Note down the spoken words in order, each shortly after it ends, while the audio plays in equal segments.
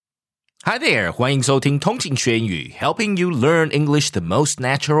Hi there, 欢迎收听通勤学英语 Helping you learn English the most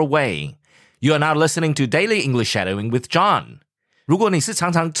natural way. You are now listening to Daily English Shadowing with John. 如果你是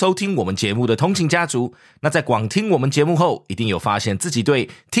常常收听我们节目的通勤家族，那在广听我们节目后，一定有发现自己对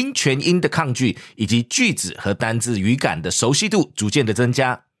听全音的抗拒，以及句子和单字语感的熟悉度逐渐的增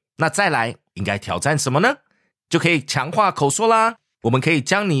加。那再来，应该挑战什么呢？就可以强化口说啦。我们可以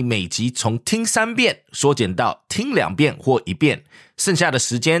将你每集从听3遍缩减到听2遍或1遍，剩下的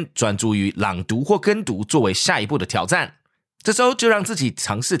时间专注于朗读或跟读作为下一步的挑战。这周就让自己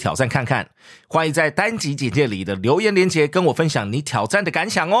尝试挑战看看，欢迎在单集简介里的留言连结跟我分享你挑战的感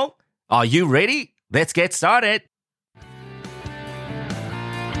想哦。Are you ready? Let's get started!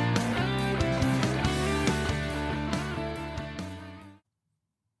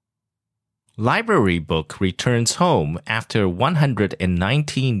 Library book returns home after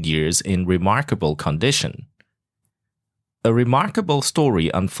 119 years in remarkable condition. A remarkable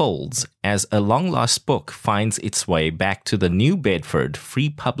story unfolds as a long-lost book finds its way back to the New Bedford Free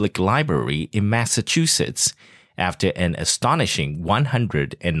Public Library in Massachusetts after an astonishing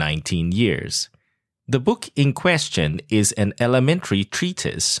 119 years. The book in question is an elementary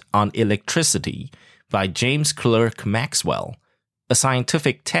treatise on electricity by James Clerk Maxwell, a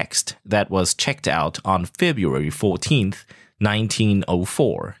scientific text that was checked out on February 14th,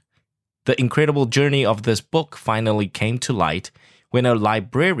 1904. The incredible journey of this book finally came to light when a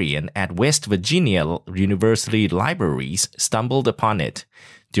librarian at West Virginia University Libraries stumbled upon it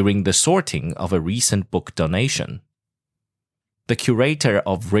during the sorting of a recent book donation. The curator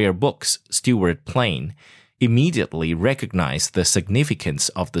of rare books, Stuart Plain, immediately recognized the significance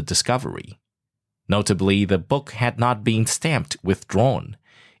of the discovery. Notably, the book had not been stamped withdrawn,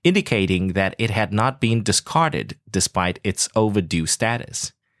 indicating that it had not been discarded despite its overdue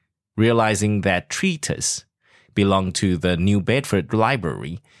status. Realizing that treatise belonged to the New Bedford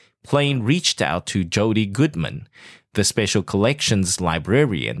Library, Plain reached out to Jody Goodman, the Special Collections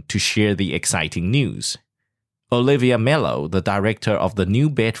librarian, to share the exciting news. Olivia Mello, the director of the New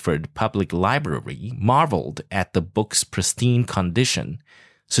Bedford Public Library, marveled at the book's pristine condition,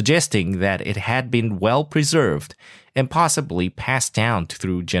 suggesting that it had been well preserved and possibly passed down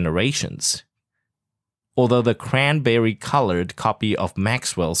through generations. Although the cranberry-colored copy of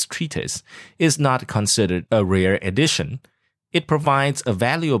Maxwell's treatise is not considered a rare edition, it provides a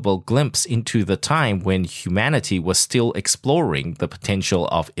valuable glimpse into the time when humanity was still exploring the potential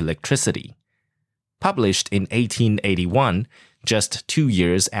of electricity. Published in 1881, just 2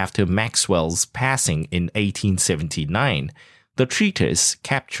 years after Maxwell's passing in 1879, the treatise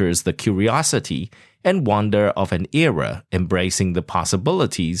captures the curiosity and wonder of an era embracing the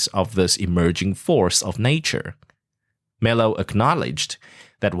possibilities of this emerging force of nature. Mello acknowledged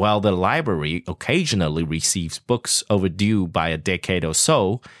that while the library occasionally receives books overdue by a decade or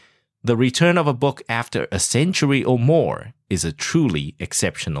so, the return of a book after a century or more is a truly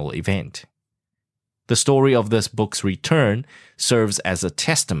exceptional event. The story of this book's return serves as a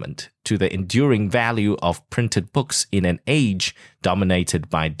testament to the enduring value of printed books in an age dominated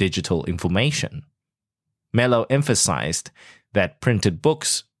by digital information. Mello emphasized that printed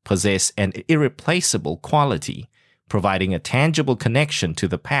books possess an irreplaceable quality, providing a tangible connection to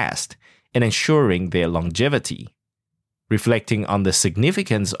the past and ensuring their longevity. Reflecting on the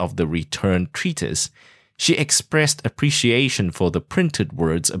significance of the returned treatise, she expressed appreciation for the printed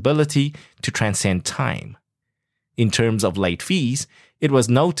word's ability to transcend time. In terms of late fees, it was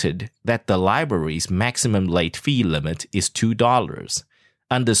noted that the library's maximum late fee limit is $2,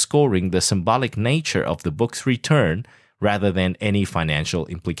 underscoring the symbolic nature of the book's return rather than any financial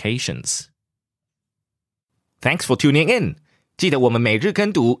implications. Thanks for tuning in. 记得我们每日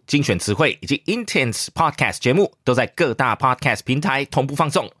跟读、精选词汇以及 Intense Podcast 节目都在各大 Podcast 平台同步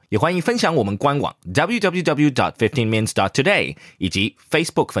放送，也欢迎分享我们官网 www.15minutes.today 以及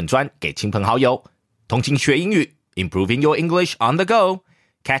Facebook 粉专给亲朋好友。通勤学英语 Improving your English on the go.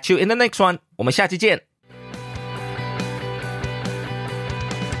 Catch you in the next one. 我们下期见。